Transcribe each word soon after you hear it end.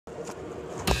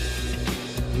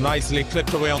Nicely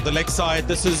clipped away on the leg side.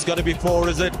 This is going to be 4,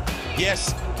 is it?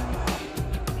 Yes.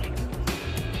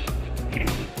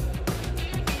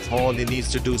 All he needs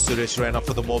to do, Suresh Raina,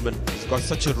 for the moment. He's got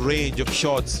such a range of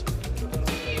shots.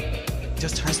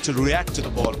 Just has to react to the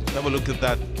ball. Have a look at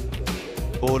that.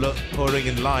 Bowler pouring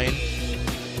in line.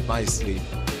 Nicely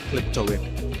clipped away.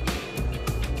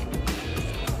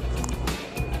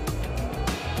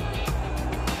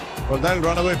 Well, they'll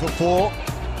run away for 4.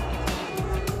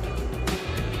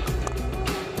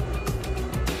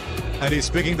 And he's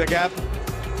picking the gap.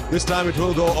 This time it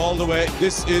will go all the way.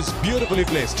 This is beautifully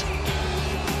placed.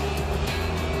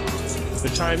 The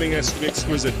timing has to be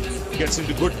exquisite. Gets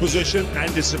into good position,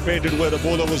 anticipated where the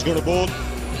bowler was going to bowl,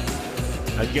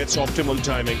 and gets optimal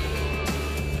timing.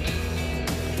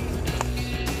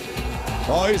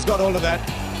 Oh, he's got hold of that.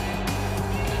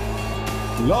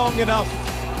 Long enough.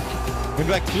 In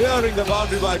fact, clearing the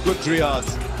boundary by a good 3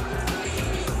 yards.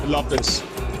 Love this.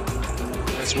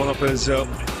 That's one of his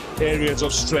areas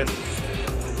of strength.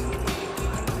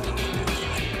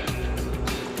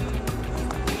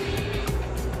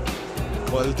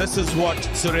 Well, this is what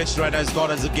Suresh Raina has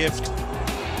got as a gift.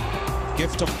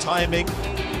 Gift of timing,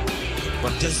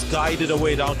 but just guided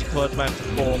away down to third man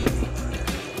for 4.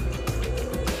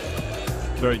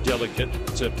 Very delicate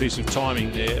piece of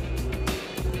timing there.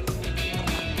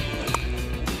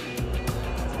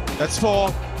 That's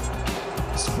 4.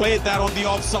 He's played that on the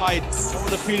offside. Over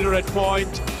the fielder at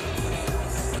point.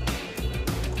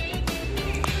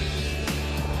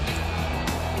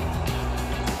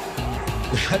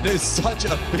 That is such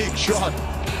a big shot.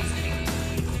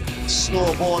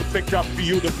 Slow ball picked up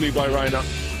beautifully by Raina.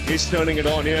 He's turning it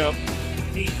on here.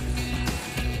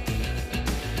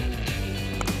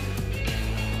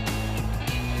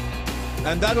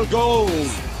 And that'll go.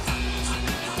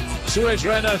 Suresh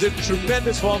Raina did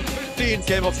tremendous form. 15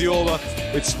 came off the over.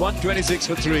 It's 126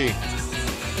 for 3.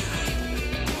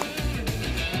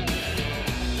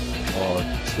 Oh,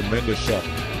 tremendous shot.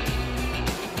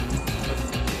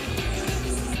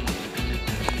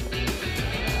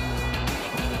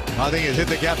 I think he's hit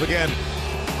the gap again.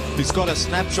 He's got a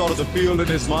snapshot of the field in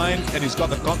his mind, and he's got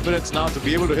the confidence now to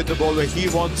be able to hit the ball where he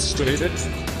wants to hit it.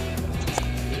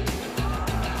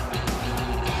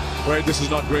 Right, this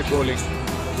is not great bowling.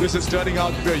 This is turning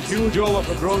out to be a huge over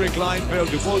for Rory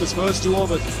Kleinfeld to bowl his first 2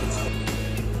 overs.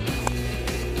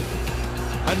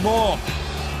 And more.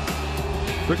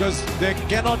 Because there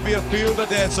cannot be a fielder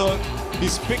there, so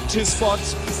he's picked his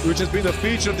spots, which has been a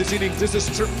feature of this innings. This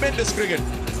is tremendous cricket.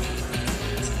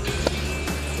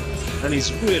 And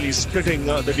he's really splitting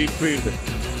the deep field.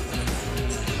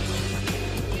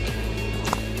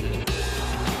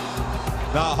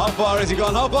 Now, how far has he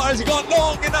gone? How far has he gone?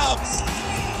 Long enough!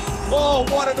 Oh,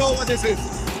 what an over this is!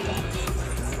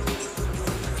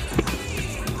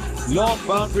 Long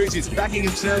boundaries, he's backing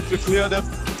himself to clear them.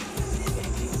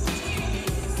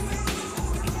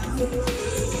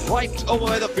 Right over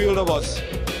where the fielder was.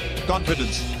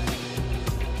 Confidence.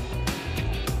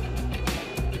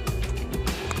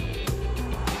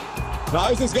 Now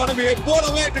this is going to be it. What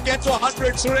a way to get to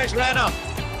 100, Suresh Raina.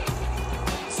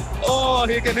 Oh,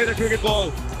 he can hit a cricket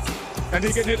ball. And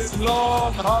he can hit it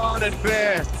long, hard and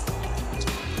fair.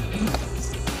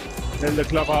 In the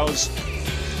clubhouse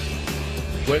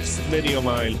with many a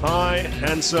mile. High,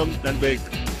 handsome and big.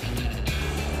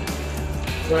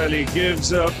 Well, he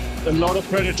gives a lot of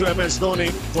credit to MS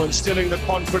Dhoni for instilling the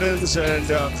confidence and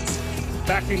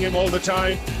backing him all the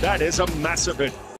time. That is a massive hit.